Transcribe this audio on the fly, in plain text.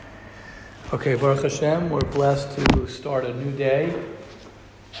Okay, Baruch Hashem, we're blessed to start a new day,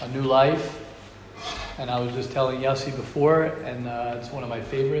 a new life. And I was just telling Yossi before, and it's one of my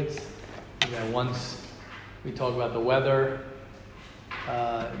favorites. Once we talk about the weather,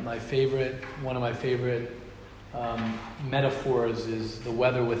 one of my favorite metaphors is the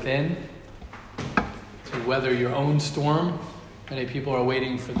weather within. To weather your own storm. Many people are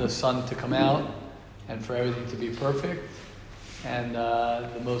waiting for the sun to come out and for everything to be perfect. And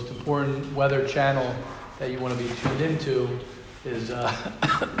the most important weather channel that you want to be tuned into is, you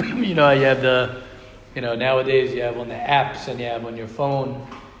have nowadays you have on the apps and you have on your phone,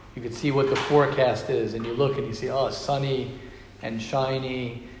 you can see what the forecast is, and you look and you see, sunny and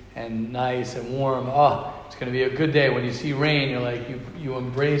shiny and nice and warm. It's going to be a good day. When you see rain, you're like, you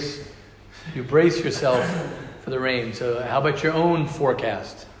brace yourself for the rain. So how about your own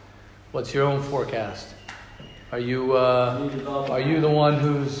forecast? What's your own forecast? Are you the one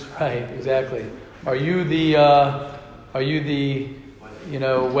who's right? Exactly. Are you the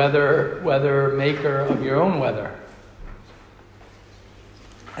weather maker of your own weather?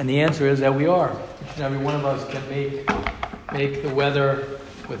 And the answer is that we are. Each and every one of us can make the weather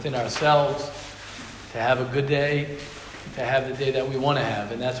within ourselves to have a good day, to have the day that we want to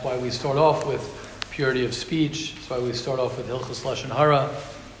have, and that's why we start off with purity of speech. That's why we start off with Hilchos Lashon Hara,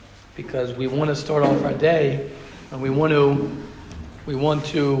 because we want to start off our day. And we want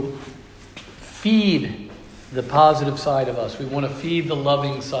to feed the positive side of us. We want to feed the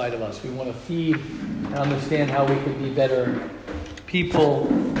loving side of us. We want to feed and understand how we can be better people,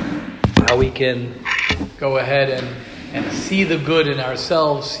 how we can go ahead and see the good in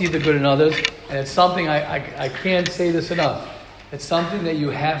ourselves, see the good in others. And it's something, I can't say this enough, it's something that you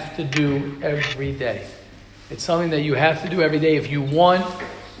have to do every day. It's something that you have to do every day if you want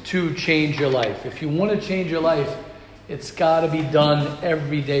to change your life. If you want to change your life, it's got to be done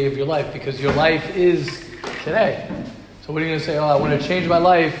every day of your life, because your life is today. So what are you going to say? I want to change my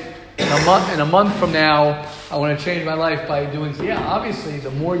life in a month from now. I want to change my life by doing. Obviously,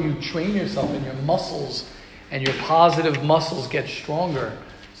 the more you train yourself and your muscles and your positive muscles get stronger,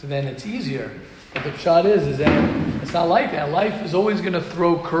 so then it's easier. But the shot is that it's not like that. Life is always going to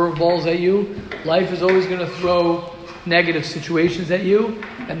throw curveballs at you. Life is always going to throw negative situations at you,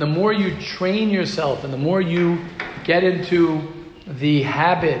 and the more you train yourself and the more you get into the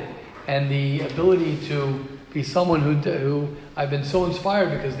habit and the ability to be someone who I've been so inspired,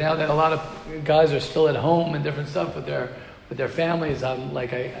 because now that a lot of guys are still at home and different stuff with their families,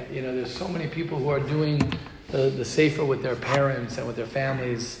 there's so many people who are doing the sefer with their parents and with their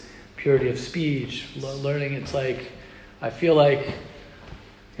families, purity of speech, learning. It's like, I feel like,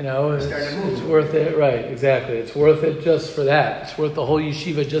 it's worth it, right? Exactly. It's worth it just for that. It's worth the whole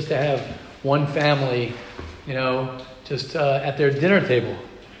yeshiva just to have one family, just at their dinner table,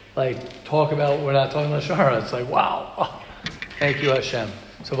 like talk about. We're not talking about Shara. It's like, wow, thank you, Hashem.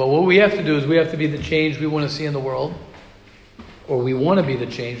 So, but what we have to do is we have to be the change we want to see in the world, or we want to be the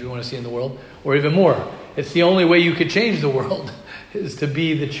change we want to see in the world, or even more. It's the only way you could change the world is to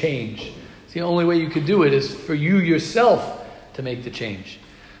be the change. It's the only way you could do it is for you yourself to make the change.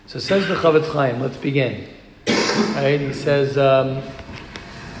 So says the Chavetz Chaim, let's begin. Right? He says,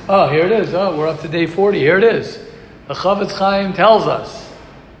 here it is. We're up to day 40. Here it is. The Chavetz Chaim tells us,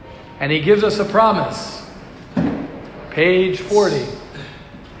 and he gives us a promise. Page 40.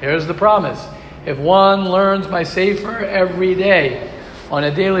 Here's the promise. If one learns my sefer every day, on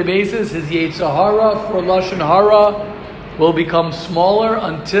a daily basis, his Yetzer Hara for Lashon Hara will become smaller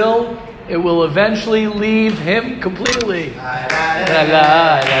until it will eventually leave him completely. Right?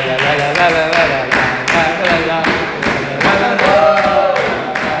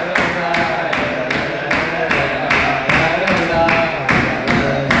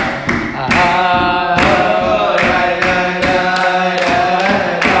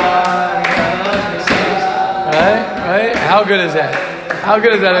 How good is that? How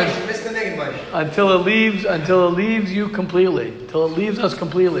good is that? Until it leaves you completely. Until it leaves us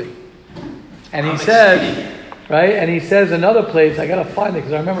completely. And he says, right? And he says another place, I got to find it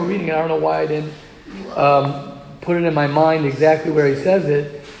because I remember reading it. I don't know why I didn't put it in my mind exactly where he says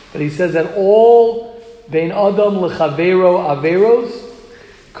it. But he says that all Bein Adam L'Chavero Averos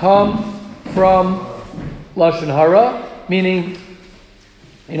come from Lashon Hara, meaning,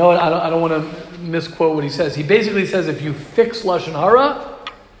 I don't want to misquote what he says. He basically says if you fix Lashon Hara,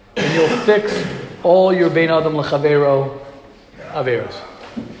 then you'll fix all your Bein Adam L'Chavero Averos.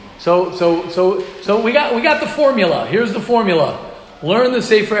 So we got the formula. Here's the formula. Learn the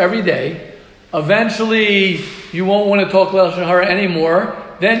sefer every day. Eventually, you won't want to talk Lashon Hara anymore.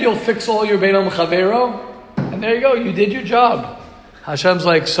 Then you'll fix all your Bein Adam L'Chavero. And there you go. You did your job. Hashem's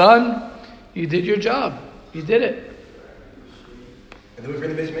like, son, You did your job. You did it. And then we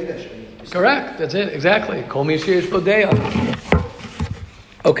bring the Beis Mikdash. Correct. That's it. Exactly. Kol mi sheyesh bo deya.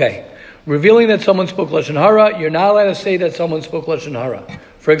 Okay. Revealing that someone spoke Lashon Hara, you're not allowed to say that someone spoke Lashon Hara.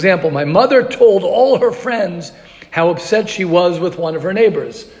 For example, my mother told all her friends how upset she was with one of her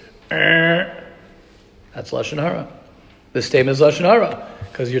neighbors. That's Lashon Hara. This statement is Lashon Hara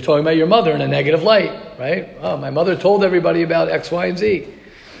because you're talking about your mother in a negative light, right? Oh, my mother told everybody about X, Y, and Z.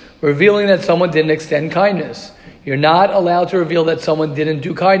 Revealing that someone didn't extend kindness. You're not allowed to reveal that someone didn't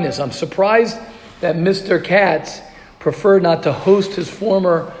do kindness. I'm surprised that Mr. Katz preferred not to host his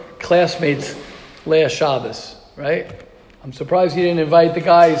former classmates last Shabbos, right? I'm surprised he didn't invite the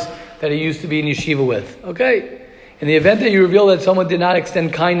guys that he used to be in yeshiva with. Okay. In the event that you reveal that someone did not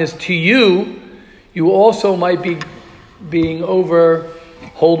extend kindness to you, you also might be being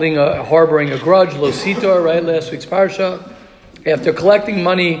harboring a grudge, lo sitor, right? Last week's parsha. After collecting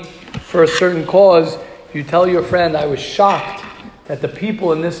money for a certain cause, you tell your friend, I was shocked that the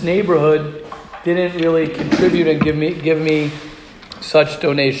people in this neighborhood didn't really contribute and give me such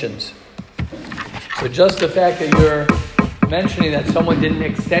donations. So just the fact that you're mentioning that someone didn't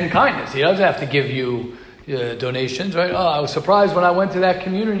extend kindness, he doesn't have to give you donations, right? Oh, I was surprised when I went to that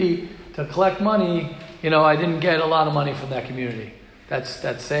community to collect money, I didn't get a lot of money from that community. That's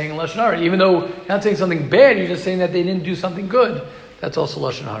saying Lashon Hara. Even though you're not saying something bad, you're just saying that they didn't do something good. That's also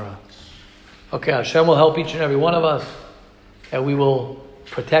Lashon Hara. Okay, Hashem will help each and every one of us, that we will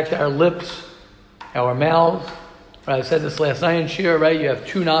protect our lips, our mouths. Right, I said this last night in Shir, right? You have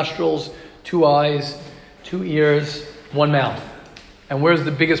 2 nostrils, 2 eyes, 2 ears, 1 mouth. And where's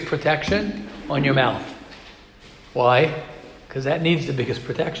the biggest protection? On your mouth. Why? Because that needs the biggest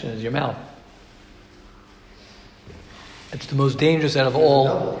protection, is your mouth. It's the most dangerous out of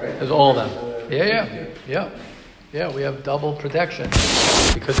all. There's all of them. Yeah. We have double protection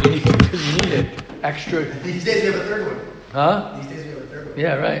because you need it. Extra. These days we have a third one. Huh? These days we have a third one.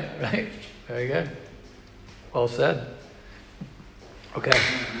 Yeah, right. Very good. Well said. Okay.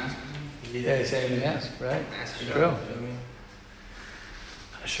 Yeah, you say mask, right? It's true.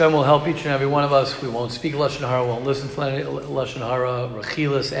 Hashem will help each and every one of us. We won't speak Lashon Hara, won't listen to Lashon Hara,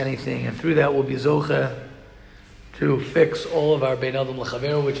 Rechilas, anything. And through that we'll be Zocheh to fix all of our Bein Adam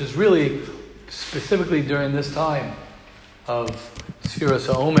L'Chavero, which is really specifically during this time of Sfiras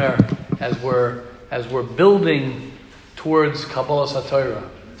HaOmer, as we're building towards Kabbalas HaTorah.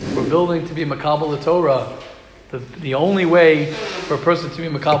 We're building to be Makabel Torah. The only way for a person to be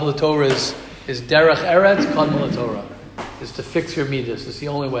Makabel Torah is Derech Eretz Kadmol Torah, is to fix your midas. It's the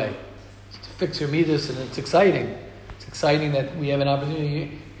only way. It's to fix your midas, and it's exciting. It's exciting that we have an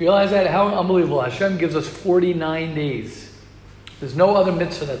opportunity. You realize that? How unbelievable. Hashem gives us 49 days. There's no other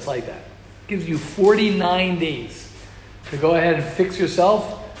mitzvah that's like that. It gives you 49 days to go ahead and fix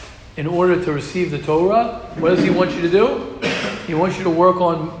yourself in order to receive the Torah. What does He want you to do? He wants you to work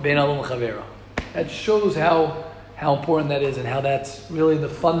on Bein Adam L'Chavero. That shows how important that is and how that's really the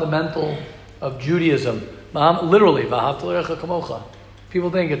fundamental of Judaism. Literally, V'ahavta l'recha kamocha.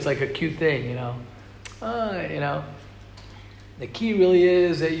 People think it's like a cute thing, The key really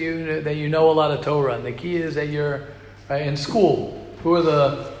is that you know a lot of Torah, and the key is that you're right, in school. Who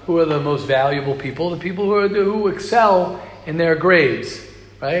are the most valuable people? The people who excel in their grades,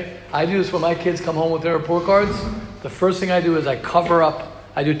 right? I do this when my kids come home with their report cards. The first thing I do is I cover up.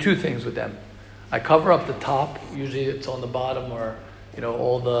 I do 2 things with them. I cover up the top. Usually it's on the bottom, or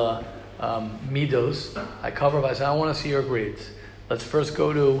all the midos. I cover up. I say, I want to see your grades. Let's first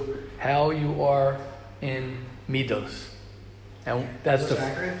go to how you are in midos. And that's the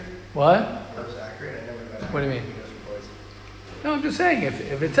accurate? What? That was accurate. I never got What do you mean? No, I'm just saying,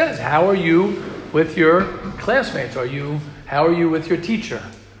 if it says, how are you with your classmates? How are you with your teacher?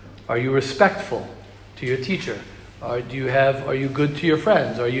 Are you respectful to your teacher? Are you good to your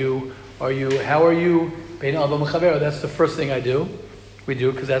friends? How are you Bein Adam L'Chavero? That's the first thing we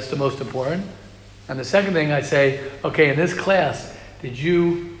do, because that's the most important. And the second thing I say, okay, in this class,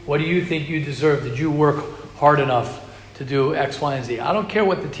 what do you think you deserve? Did you work hard enough to do X, Y, and Z? I don't care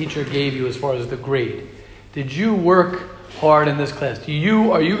what the teacher gave you as far as the grade. Did you work hard in this class? Are you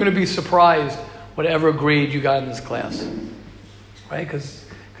going to be surprised whatever grade you got in this class? Right? Because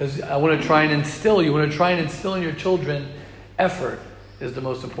I want to try and instill in your children effort is the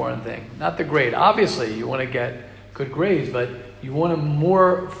most important thing. Not the grade. Obviously, you want to get good grades, but you want to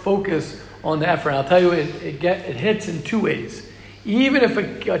more focus on the effort. And I'll tell you, it hits in 2 ways. Even if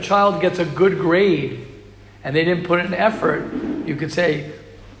a child gets a good grade and they didn't put in effort, you could say,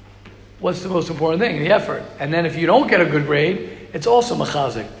 what's the most important thing? The effort. And then if you don't get a good grade, it's also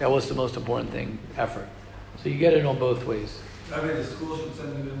machazik. That was the most important thing, effort. So you get it on both ways. I mean, the school should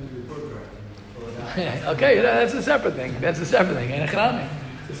send you in the report card. Okay, that's a separate thing. It's a separate thing. It's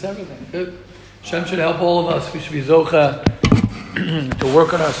a separate thing. Good. Hashem should help all of us. We should be zocha to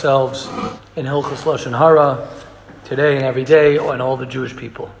work on ourselves in Hilchos Lashon Hara today and every day, and all the Jewish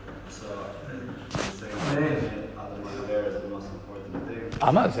people. So, saying there is the most important thing.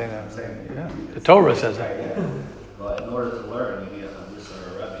 I'm not saying that. I'm saying, yeah. The Torah says that. Yeah. But in order to learn, you need a Chavrusa or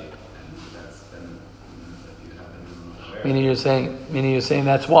a Rebbe, and that's then if you haven't learned. Meaning you're saying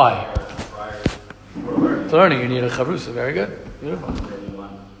that's why. Prior to Learning, you need a Chavrusa. Very good. Beautiful.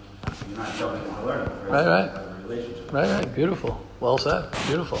 You're not jumping into learning. Right. Relationship. Right. Beautiful. Well said.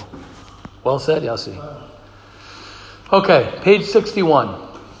 Beautiful. Well said, Yossi. Okay, page 61.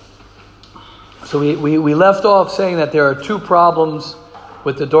 So we left off saying that there are two problems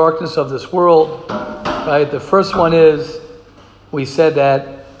with the darkness of this world. Right. The first one is we said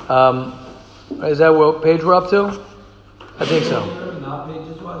that. Is that what page we're up to? I think so. Not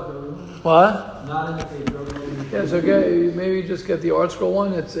pages wise, but What? not in the page. Yeah, it's okay. Maybe just get the art scroll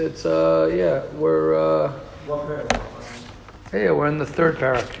one. We're What paragraph? we're in the third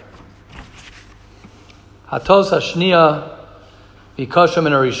parak. Hatos hashniya vikasham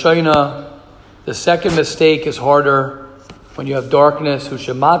in a rishayna. The second mistake is harder when you have darkness.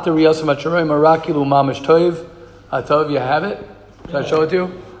 Hushemata riyasam acharoim arakilu mamish toiv. Hatov, you have it? Should I show it to you?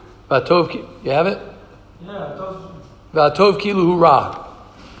 Vatov, you have it? Yeah, those. Vatov kilu hura.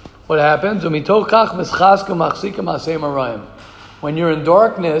 What happens? When you're in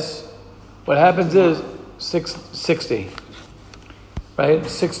darkness, what happens is 60. Right?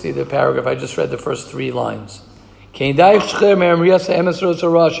 60, the paragraph. I just read the first 3 lines. We did it the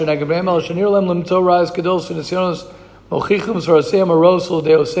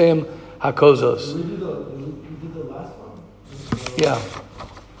last one. Yeah.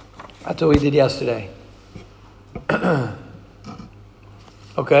 That's what we did yesterday.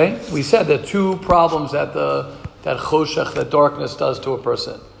 Okay? We said there are 2 problems that choshech, that darkness does to a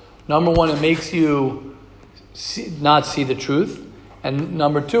person. Number 1, it makes you not see the truth. And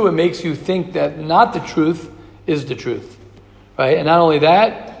number 2, it makes you think that not the truth is the truth. Right? And not only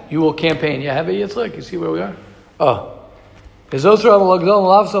that, you will campaign. You have it, Yitzchak? You see where we are? Oh.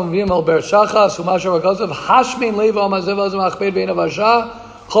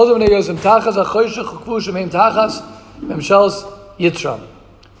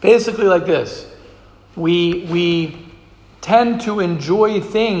 Basically like this. We tend to enjoy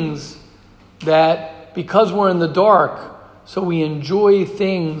things that, because we're in the dark, so we enjoy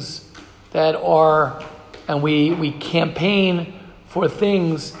things that are, and we campaign for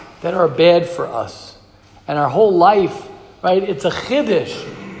things that are bad for us. And our whole life, right, it's a chiddush.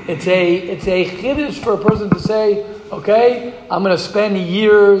 It's a chiddush for a person to say, okay, I'm going to spend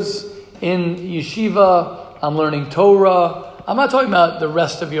years in yeshiva, I'm learning Torah. I'm not talking about the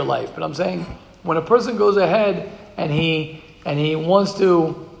rest of your life, but I'm saying when a person goes ahead and he wants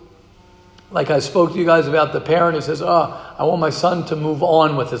to, like I spoke to you guys about the parent who says, I want my son to move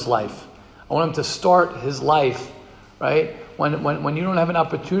on with his life. I want him to start his life, right? When you don't have an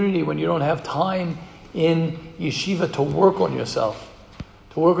opportunity, when you don't have time in yeshiva to work on yourself.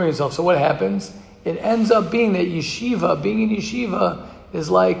 So what happens? It ends up being that being in yeshiva is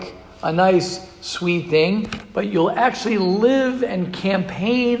like a nice, sweet thing, but you'll actually live and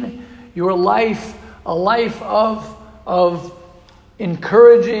campaign your life, a life of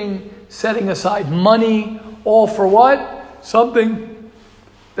encouraging, setting aside money, all for what? Something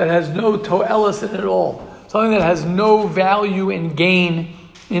that has no to'elis in it at all. Something that has no value and gain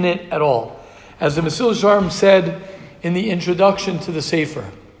in it at all. As the Mesillas said in the introduction to the Sefer,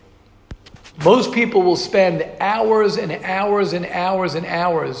 most people will spend hours and hours and hours and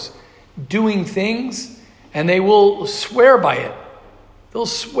hours doing things, and they will swear by it. They'll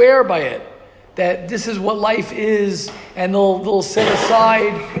swear by it that this is what life is, and they'll set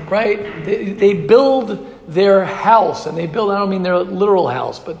aside, right? They build their house, and I don't mean their literal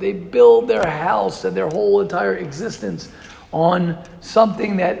house, but they build their house and their whole entire existence on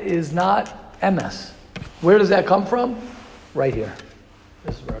something that is not emes. Where does that come from? Right here.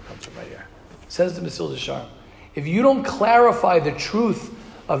 This is where it comes from, right here. It says the Mesillas, if you don't clarify the truth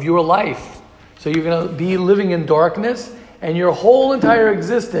of your life, so you're going to be living in darkness, and your whole entire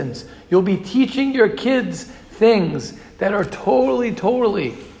existence, you'll be teaching your kids things that are totally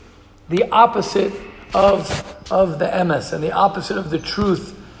the opposite of the emes, and the opposite of the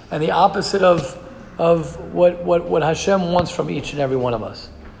truth, and the opposite of what Hashem wants from each and every one of us.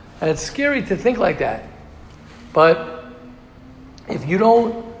 And it's scary to think like that. But if you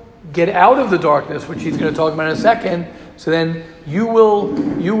don't get out of the darkness, which he's going to talk about in a second, so then you will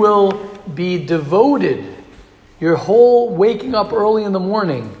be devoted. Your whole waking up early in the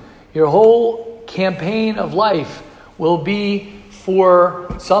morning, your whole campaign of life will be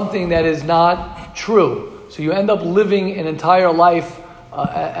for something that is not true. So you end up living an entire life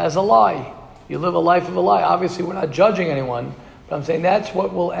as a lie. You live a life of a lie. Obviously, we're not judging anyone, but I'm saying that's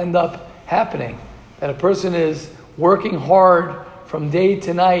what will end up happening. That a person is working hard from day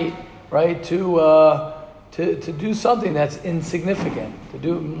to night, right, to do something that's insignificant, to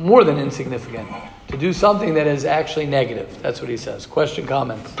do more than insignificant, to do something that is actually negative. That's what he says. Question,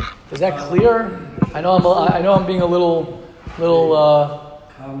 comments. Is that clear? I know I'm being a little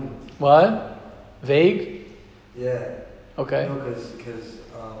Comment. what? Vague? Yeah. Okay. No, because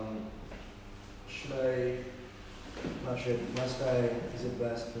should I? Not sure. Must I? Is it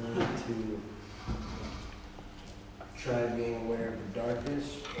best for me to try being aware of the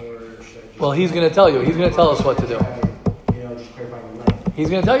darkness, or should I just? Well, he's going to tell you. He's going to tell us what to do. Just clarifying the light. He's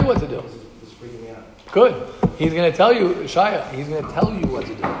going to tell you what to do. This is freaking me out. Good. He's going to tell you, Shia. He's going to tell you what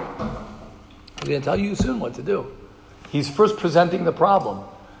to do. He's going to tell you soon what to do. He's first presenting the problem.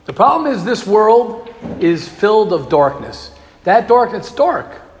 The problem is this world is filled of darkness. That dark, it's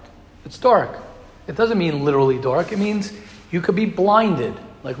dark. It's dark. It doesn't mean literally dark. It means you could be blinded.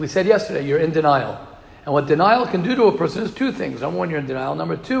 Like we said yesterday, you're in denial. And what denial can do to a person is two things. Number one, you're in denial.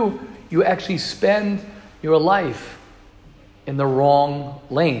 Number two, you actually spend your life in the wrong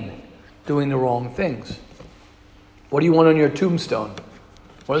lane, doing the wrong things. What do you want on your tombstone?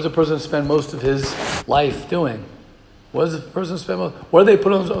 What does a person spend most of his life doing? What does a person spend most? What do they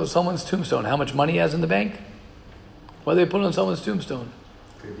put on someone's tombstone? How much money he has in the bank? What do they put on someone's tombstone?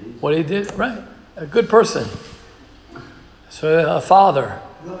 What he did, right? A good person. So a father,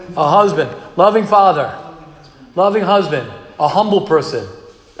 a husband, loving father, loving husband, a humble person.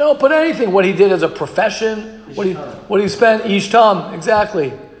 They don't put anything. What he did as a profession, what he spent, Ishtam,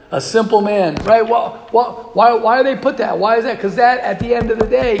 exactly. A simple man, right? Why do they put that? Why is that? Because that, at the end of the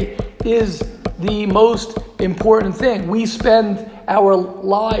day, is the most important thing. We spend our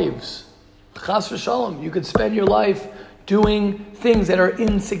lives, chas v'shalom, you could spend your life doing things that are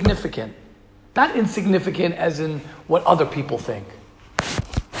insignificant. Not insignificant as in what other people think.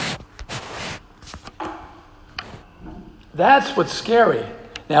 That's what's scary.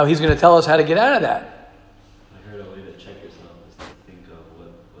 Now he's going to tell us how to get out of that. I heard a way to check yourself is to think of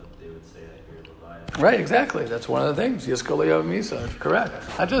what they would say that you're alive. Right, exactly. That's one of the things. Yiskoliyah Misa. Correct.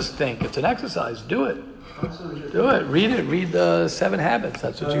 I just think it's an exercise. Do it. Do it. Read it. Read the 7 Habits.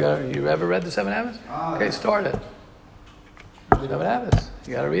 That's what you got. You ever read the 7 Habits? Okay, start it. 7 Habits.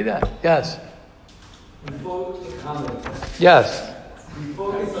 You got to read that. Yes. We focus Yes. We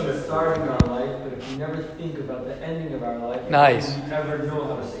focus on starting our life, but if we never think about the ending of our life, Nice. we never know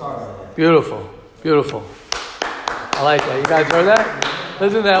how to start our life. Beautiful. Beautiful. I like that. You guys heard that?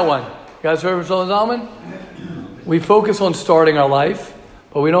 Listen to that one. You guys heard from Shlomo Zalman? We focus on starting our life,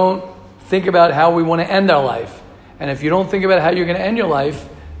 but we don't think about how we want to end our life. And if you don't think about how you're going to end your life,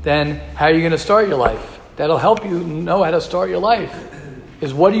 then how are you going to start your life? That'll help you know how to start your life.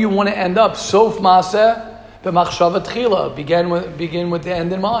 Is what do you want to end up? Sof Maseh b'machshava tchila. Begin with the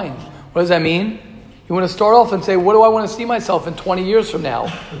end in mind. What does that mean? You want to start off and say, what do I want to see myself in 20 years from now,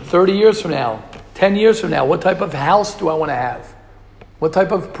 30 years from now, 10 years from now? What type of house do I want to have? What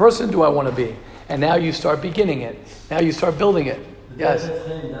type of person do I want to be? And now you start beginning it. Now you start building it. Yes. That's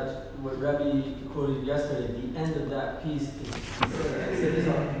what Rebbe quoted yesterday. The end of that piece is, I said this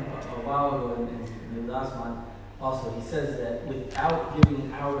a while ago in the last month. Also, he says that without giving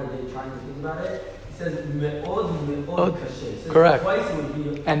an hour a day trying to think about it, he says me'od kashe. Correct. Twice it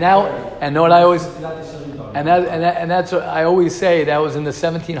would be. And now, and know what I always, and that's what I always say. That was in the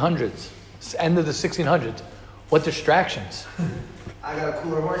 1700s, end of the 1600s. What distractions? I got a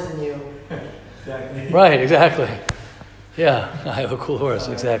cooler horse than you. Exactly. Right. Exactly. Yeah, I have a cool horse.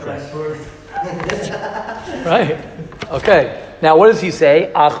 Exactly. Right. Okay. Now, what does he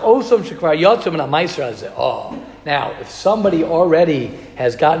say? Oh. Now, if somebody already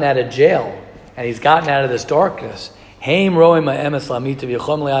has gotten out of jail and he's gotten out of this darkness, they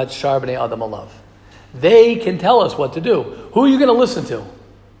can tell us what to do. Who are you going to listen to?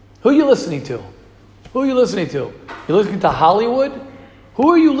 Who are you listening to? Who are you listening to? You're listening to Hollywood? Who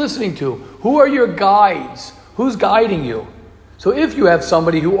are you listening to? Who are your guides? Who's guiding you? So if you have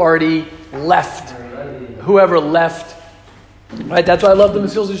somebody who already left, whoever left, right? That's why I love the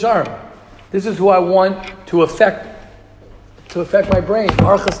Mesillas Yesharim. This is who I want to affect my brain.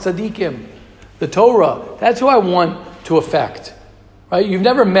 Archas Tzadikim, the Torah. That's who I want to affect. Right? You'll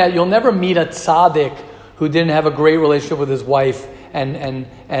never meet a tzaddik who didn't have a great relationship with his wife and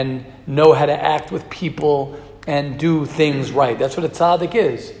know how to act with people and do things right. That's what a tzaddik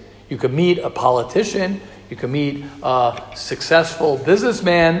is. You could meet a politician, you could meet a successful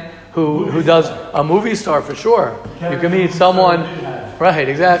businessman, who does a movie star for sure. You can meet someone, right?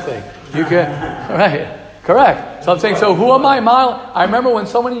 Exactly. You can, right? Correct. So I'm saying, so who am I? I remember when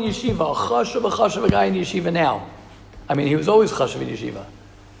someone in yeshiva, a guy in yeshiva now. I mean, he was always chashuv in yeshiva.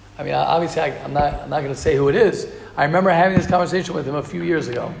 I mean, obviously, I'm not going to say who it is. I remember having this conversation with him a few years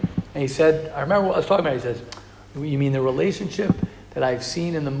ago, and he said, I remember what I was talking about. He says, "You mean the relationship that I've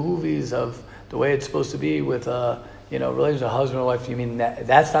seen in the movies of the way it's supposed to be with relationship of husband and wife? You mean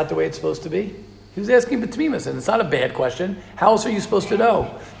that's not the way it's supposed to be?" He was asking B'tmimus, and it's not a bad question. How else are you supposed to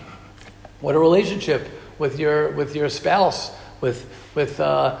know what a relationship with your spouse, with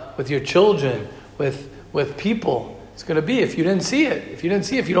your children, with people it's going to be if you didn't see it? If you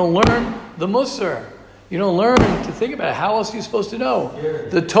don't learn the Musar, you don't learn to think about it. How else are you supposed to know?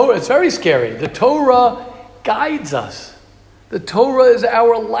 The Torah, it's very scary. The Torah guides us. The Torah is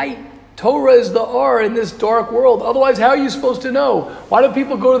our light. Torah is the R in this dark world. Otherwise, how are you supposed to know? Why do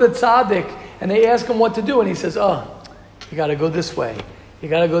people go to the tzaddik and they ask him what to do? And he says, you got to go this way. You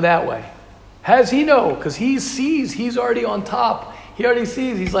got to go that way. How does he know? Because he sees. He's already on top. He already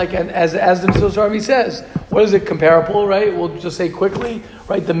sees. He's like, and as the Yesharim says, what is it comparable, right? We'll just say quickly,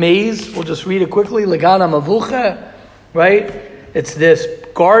 right? The maze, we'll just read it quickly. Legana mavucha, right? It's this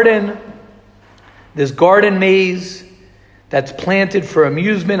garden maze that's planted for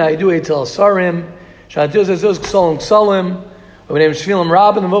amusement. I do it till Sarim. Sha'atuz ezuz k'solim k'solim. Right?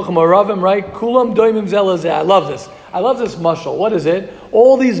 Kulam doimim zelazeh. I love this. I love this mashal. What is it?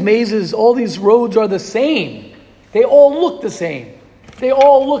 All these mazes, all these roads are the same. They all look the same. They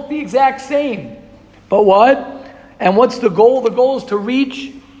all look the exact same. But what? And what's the goal? The goal is to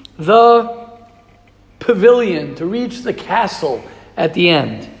reach the pavilion, to reach the castle at the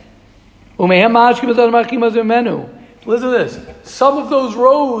end. Listen to this. Some of those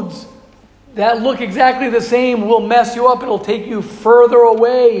roads that look exactly the same will mess you up. It'll take you further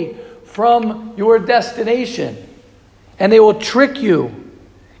away from your destination. And they will trick you.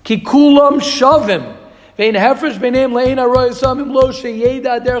 Kikulam shavim. Vein hefresh b'neim le'ein haroysamim lo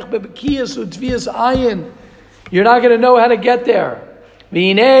sheyeda derech bebekiyas u'tvias ayin. You're not going to know how to get there.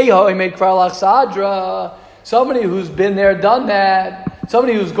 V'inei ho'imei kvar lach sadra. Somebody who's been there, done that.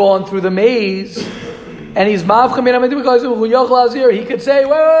 Somebody who's gone through the maze. And he's mavcham in amid. He could say,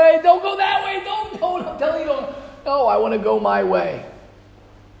 wait, don't go that way. Don't. I'm telling you, don't. No, I want to go my way.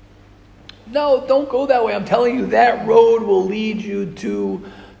 No, don't go that way. I'm telling you, that road will lead you to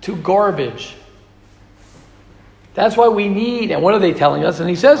garbage. That's why we need, and what are they telling us? And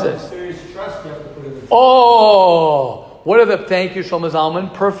he says this. Serious trust you have to put in the what are the, thank you, Shlomo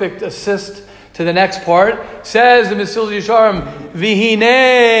Zalman, perfect assist to the next part. Says the Mesillas Yesharim,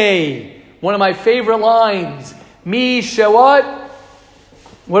 Vihine, one of my favorite lines. Mi shewat.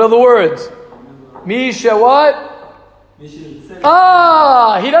 What are the words? Mi shewat.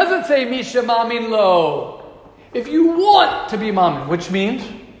 He doesn't say Misha Mamin Lo. If you want to be Mamin, which means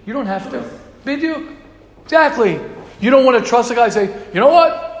you don't have to. Biduk. Exactly. You don't want to trust a guy, say, you know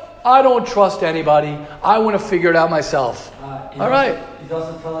what? I don't trust anybody. I want to figure it out myself. All right. He's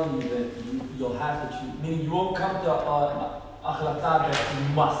also telling you that you'll have to choose. Meaning you won't come to achlata that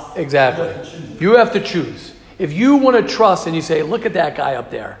you must. Exactly. You have to choose. If you want to trust and you say, look at that guy up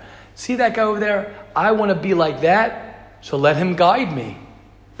there. See that guy over there? I want to be like that. So let him guide me.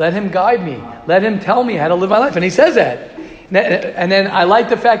 Let him guide me. Let him tell me how to live my life. And he says that. And then I like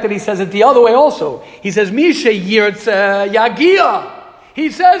the fact that he says it the other way also. He says, Misha yirtza yagia. He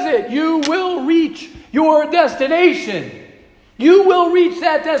says it. You will reach your destination. You will reach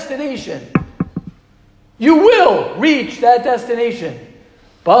that destination. You will reach that destination.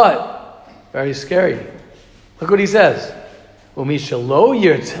 But, very scary. Look what he says. Umisha lo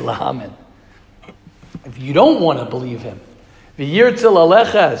yirtza lahamin. If you don't want to believe him, v'yirtzil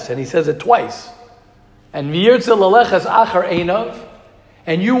aleches, and he says it twice, and v'yirtzil aleches achar einav,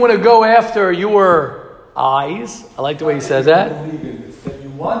 and you want to go after your eyes. I like the way he says that. If you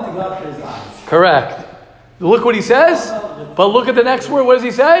want to go after his eyes. Correct. Look what he says, but look at the next word. What does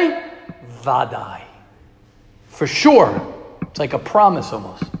he say? Vadai. For sure. It's like a promise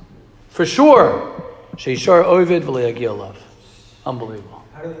almost. For sure. Sheishar ovid v'le'agil love. Unbelievable.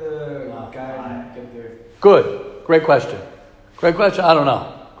 How did the guy get there? Good. Great question. Great question. I don't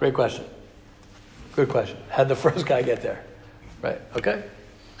know. Great question. Good question. How'd the first guy get there? Right. Okay.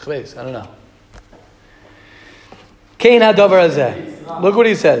 Chveis. I don't know. Kain hadavar hazeh. Look what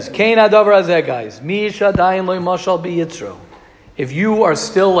he says. Kain hadavar hazeh, guys. Mi shadayin loy mashal biyitzro. If you are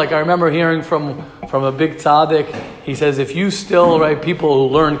still, like I remember hearing from a big tzaddik, he says, if you still, right, people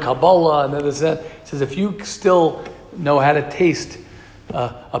who learn Kabbalah and this, that, he says, if you still know how to taste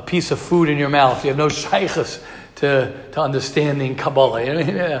a piece of food in your mouth, you have no shaykhus to understanding Kabbalah. You know what I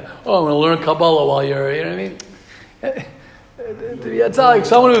mean? Yeah. Oh, I'm going to learn Kabbalah while you're, you know what I mean? It's like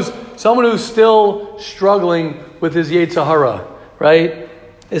someone who's still struggling with his Yetzer Hara, right?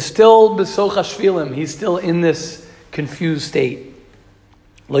 Is still b'soch hashvilim. He's still in this confused state.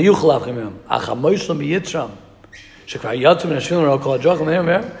 Lo yuchal achim achamoshlam b'yitzram shekvar yatzum and hashvilim ra'ol kol ha'drachim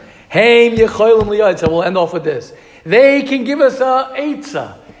me'er heim yecholim liyotza. We'll end off with this. They can give us a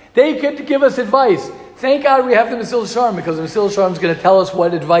eitzah. They could give us advice. Thank God we have the Mesillas Yesharim, because the Mesillas Yesharim is going to tell us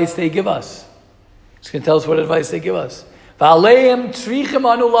what advice they give us. It's going to tell us what advice they give us. It's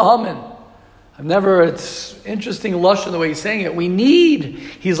interesting lashon the way he's saying it. We need.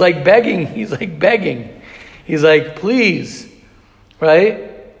 He's like begging. He's like, please. Right?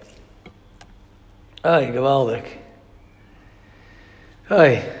 Ay, gewaldig.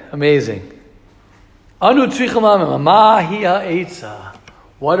 Ay, amazing. What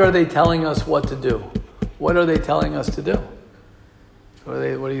are they telling us what to do? What are they telling us to do? What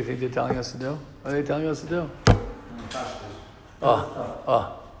do you think they're telling us to do? What are they telling us to do?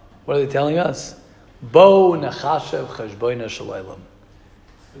 What are they telling us? Bo nachashev cheshboina shalaylam.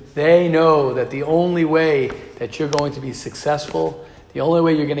 They know that the only way that you're going to be successful, the only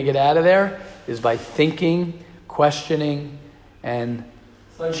way you're going to get out of there, is by thinking, questioning, and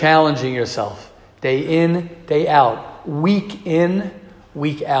challenging yourself. Day in, day out. Week in,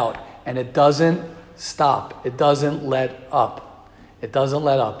 week out. And it doesn't stop. It doesn't let up. It doesn't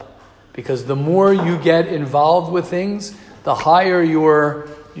let up. Because the more you get involved with things, the higher your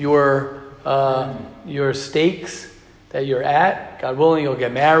stakes that you're at. God willing, you'll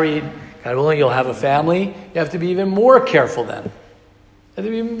get married. God willing, you'll have a family. You have to be even more careful then. You have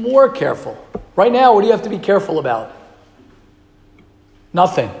to be more careful. Right now, what do you have to be careful about?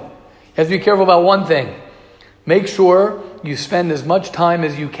 Nothing. You have to be careful about one thing. Make sure you spend as much time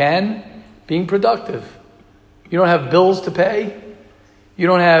as you can being productive. You don't have bills to pay. You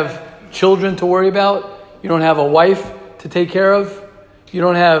don't have children to worry about. You don't have a wife to take care of. You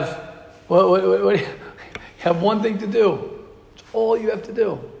don't have... What you have one thing to do. It's all you have to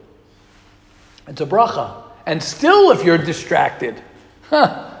do. It's a bracha. And still, if you're distracted, you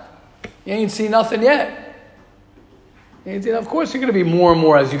ain't seen nothing yet. Of course, you're going to be more and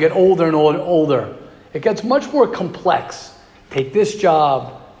more as you get older and older. It gets much more complex. Take this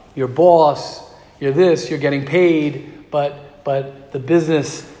job, your boss, you're this, you're getting paid, but the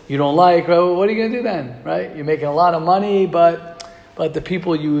business you don't like. Right? What are you going to do then? Right? You're making a lot of money, but the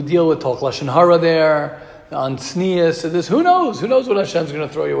people you deal with talk lashon hara there, on tznius, this. Who knows? Who knows what Hashem's going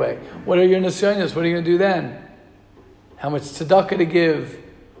to throw you away? What are your nisyonos? What are you going to do then? How much tzedakah to give?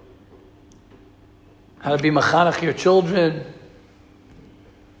 How to be machanach your children?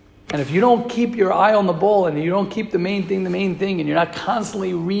 And if you don't keep your eye on the ball and you don't keep the main thing, and you're not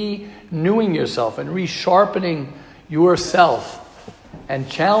constantly renewing yourself and resharpening yourself and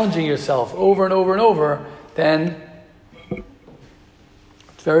challenging yourself over and over and over, then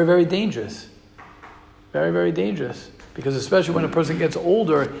it's very, very dangerous. Very, very dangerous. Because especially when a person gets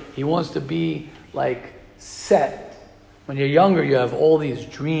older, he wants to be like set. When you're younger, you have all these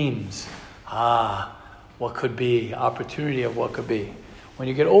dreams. What could be, opportunity of what could be. When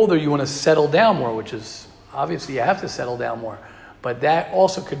you get older, you want to settle down more, which is, obviously you have to settle down more. But that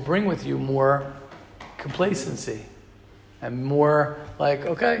also could bring with you more complacency. And more like,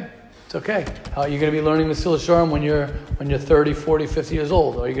 okay, it's okay. How are you going to be learning Mesillas Yesharim when you're 30, 40, 50 years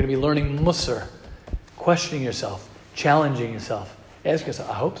old? Or are you going to be learning Musar? Questioning yourself, challenging yourself. Ask yourself,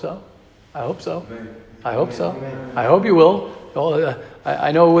 I hope so. I hope so. I hope so. I hope you will.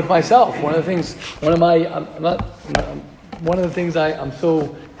 I know with myself, one of the things I'm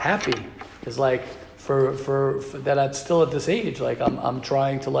so happy is like for that I'm still at this age. Like I'm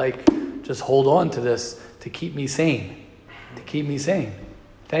trying to like just hold on to this to keep me sane.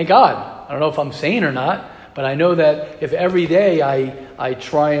 Thank God. I don't know if I'm sane or not, but I know that if every day I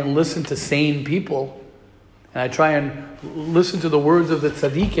try and listen to sane people, and I try and listen to the words of the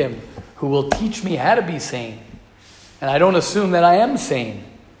tzaddikim who will teach me how to be sane, and I don't assume that I am sane.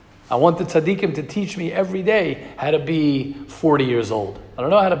 I want the tzaddikim to teach me every day how to be 40 years old. I don't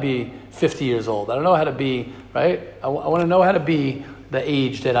know how to be 50 years old. I don't know how to be, right? I want to know how to be the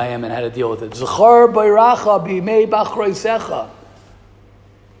age that I am and how to deal with it. Zechar b'iracha b'mei b'achroisecha.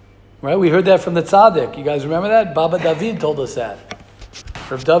 Right? We heard that from the tzaddik. You guys remember that? Baba David told us that.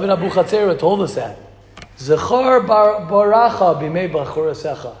 Rav David Abu Chatzera told us that. Zechar b'iracha b'mei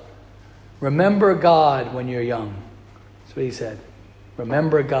b'achroisecha. Remember God when you're young. That's what he said.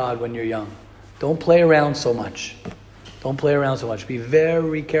 Remember God when you're young. Don't play around so much. Be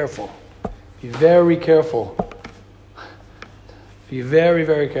very careful. Be very,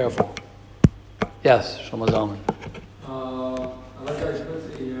 very careful. Yes, Shlomo Zalman.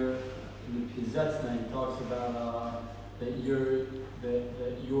 in the Pizetzna, he talks about that you're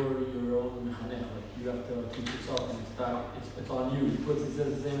your own mechanech. Like you have to teach yourself, and it's on you. He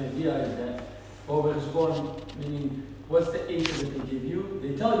says the same idea is that over meaning what's the aid that they give you?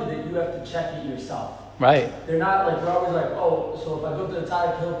 They tell you that you have to check it yourself. Right. They're not like, we're always like, oh, so if I go to the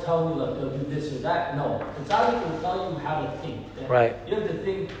tzaddik, he'll tell me like, he'll do this or that. No, the tzaddik will tell you how to think. That right. You have to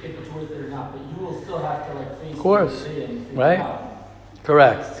think if it's worth it or not, but you will still have to like face of course. it and figure right. it out.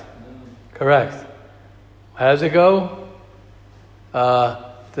 Correct. Correct. How does it go?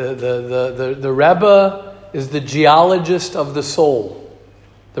 The Rebbe is the geologist of the soul.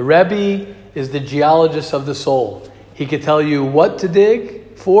 The Rebbe is the geologist of the soul. He could tell you what to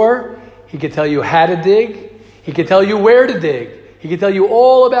dig for. He could tell you how to dig. He could tell you where to dig. He could tell you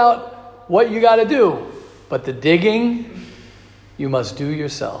all about what you got to do. But the digging, you must do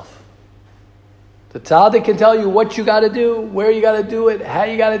yourself. The tzaddik can tell you what you got to do, where you got to do it, how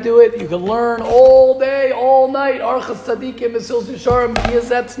you got to do it. You can learn all day, all night. Archas tzadikim, Mesillas, Yesharim,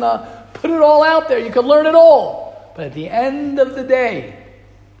 Yezetzna. Put it all out there. You can learn it all. But at the end of the day,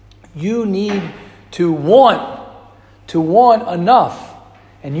 you need to want enough.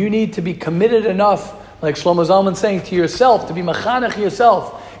 And you need to be committed enough, like Shlomo Zalman saying, to yourself, to be machanech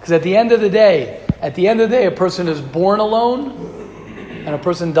yourself. Because at the end of the day, a person is born alone and a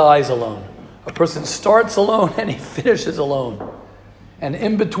person dies alone. A person starts alone and he finishes alone. And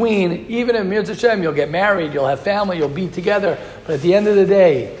in between, even in Mirz Hashem, you'll get married, you'll have family, you'll be together. But at the end of the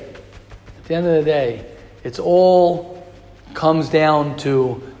day, it's all comes down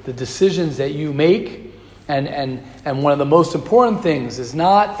to the decisions that you make. And one of the most important things is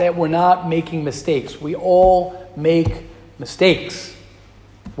not that we're not making mistakes. We all make mistakes.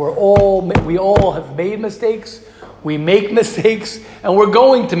 We all have made mistakes. We make mistakes, and we're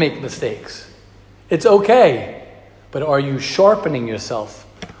going to make mistakes. It's okay. But are you sharpening yourself?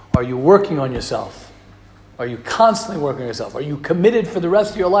 Are you working on yourself? Are you constantly working on yourself? Are you committed for the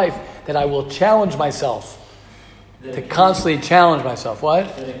rest of your life that I will challenge myself? To constantly challenge myself.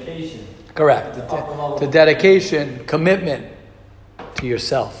 What? Dedication. Correct. The dedication, commitment to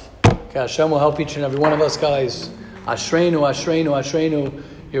yourself. Okay, Hashem will help each and every one of us, guys. Ashreinu, Ashreinu, Ashreinu.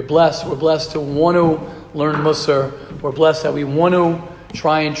 You're blessed. We're blessed to want to learn Musar. We're blessed that we want to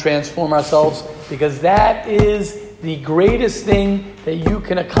try and transform ourselves, because that is the greatest thing that you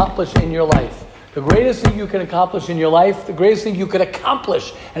can accomplish in your life. The greatest thing you can accomplish in your life, the greatest thing you could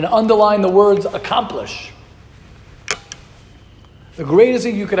accomplish, and underline the words accomplish. The greatest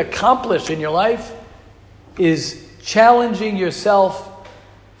thing you could accomplish in your life is challenging yourself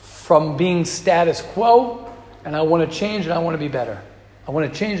from being status quo, and I want to change and I want to be better. I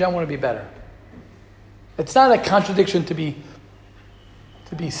want to change, I want to be better. It's not a contradiction to be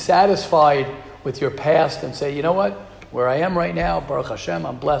satisfied with your past and say, you know what, where I am right now, Baruch Hashem,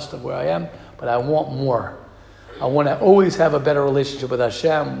 I'm blessed of where I am, but I want more. I want to always have a better relationship with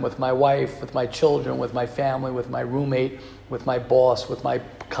Hashem, with my wife, with my children, with my family, with my roommate, with my boss, with my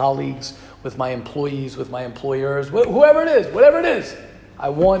colleagues, with my employees, with my employers, whoever it is, whatever it is. I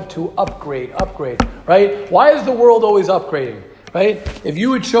want to upgrade, right? Why is the world always upgrading, right? If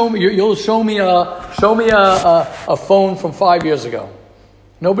you would show me, you'll show me a phone from 5 years ago.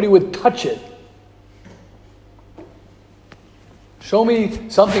 Nobody would touch it. Show me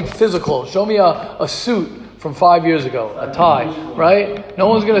something physical. Show me a suit from 5 years ago, a tie, right? No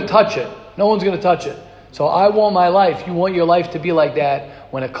one's going to touch it. So I want my life. You want your life to be like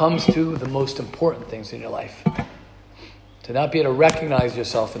that when it comes to the most important things in your life. To not be able to recognize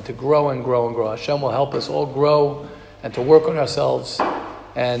yourself and to grow and grow and grow. Hashem will help us all grow and to work on ourselves.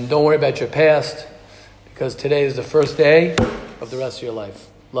 And don't worry about your past, because today is the first day of the rest of your life.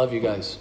 Love you guys.